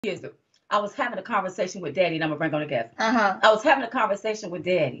years ago, I was having a conversation with Daddy, and I'm gonna bring on a guest. Uh-huh. I was having a conversation with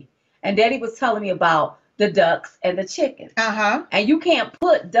Daddy, and Daddy was telling me about the ducks and the chickens. Uh-huh. And you can't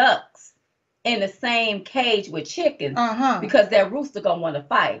put ducks in the same cage with chickens because that rooster gonna want to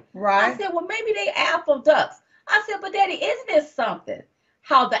fight. Right. I said, well, maybe they alpha ducks. I said, but Daddy, isn't this something?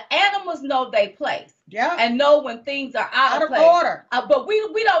 How the animals know their place. Yeah. And know when things are out of place. Order. But we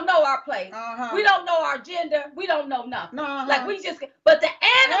don't know our place. Uh-huh. We don't know our gender. We don't know nothing. Uh-huh. Like we just, but the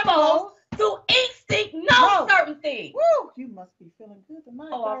animals through instinct know certain things. Woo, you must be feeling good tonight.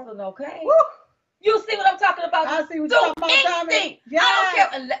 Oh, I'm feeling okay. Woo. You see what I'm talking about? I see what you're talking about, instinct.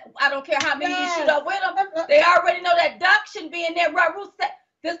 Yes. I don't care how many you shoot up with them. They already know that duck shouldn't be in there.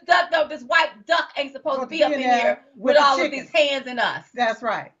 This duck, though, this white duck ain't supposed to be up in here with all of these hands and us. That's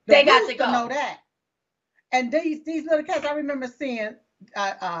right. They got to go. Know that. And these little cats, I remember seeing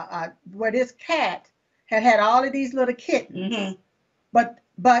where this cat had all of these little kittens, mm-hmm. but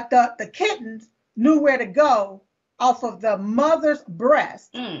the kittens knew where to go off of the mother's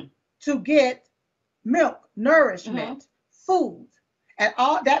breast to get milk, nourishment, food, and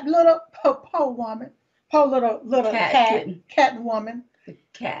all that little little cat woman,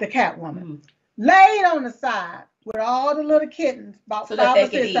 the cat woman, laid on the side with all the little kittens, about 5 or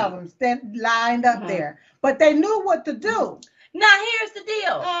 6 of them, lined up there. But they knew what to do. Now here's the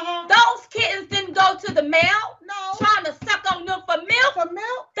deal: those kittens didn't go to the male, trying to suck on them for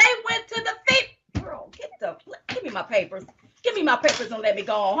milk. They went to the feet. Girl, give me my papers. Give me my papers and let me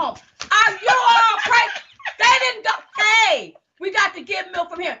go on home. Are you all crazy? They didn't go. Hey, we got to get milk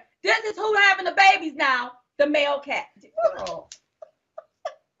from here. This is who having the babies now. The male cat. Girl.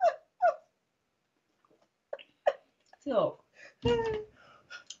 So,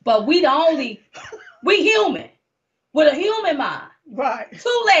 but we human with a human mind. Right.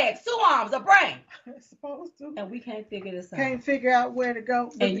 2 legs, 2 arms, a brain. Supposed to. And we can't figure this out. Can't figure out where to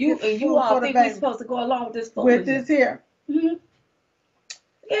go. And you all think we're supposed to go along with this food. With this here. Mm-hmm.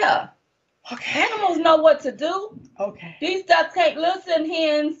 Yeah. Okay. Animals know what to do. Okay. These ducks can't listen,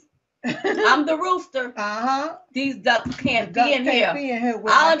 hens. I'm the rooster. These ducks can't be in here.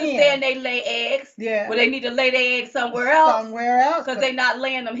 I understand they lay eggs. Yeah. But they need to lay their eggs somewhere else. Because they're not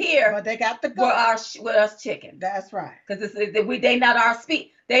laying them here. But they got to go. With us chickens. That's right. Because they not our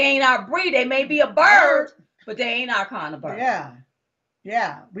speed. They ain't our breed. They may be a bird, but they ain't our kind of bird. Yeah.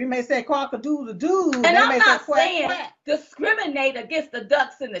 Yeah. We may say cock-a-doodle-doo. And I'm not saying discriminate against the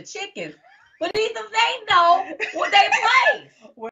ducks and the chickens. But either they know what they place.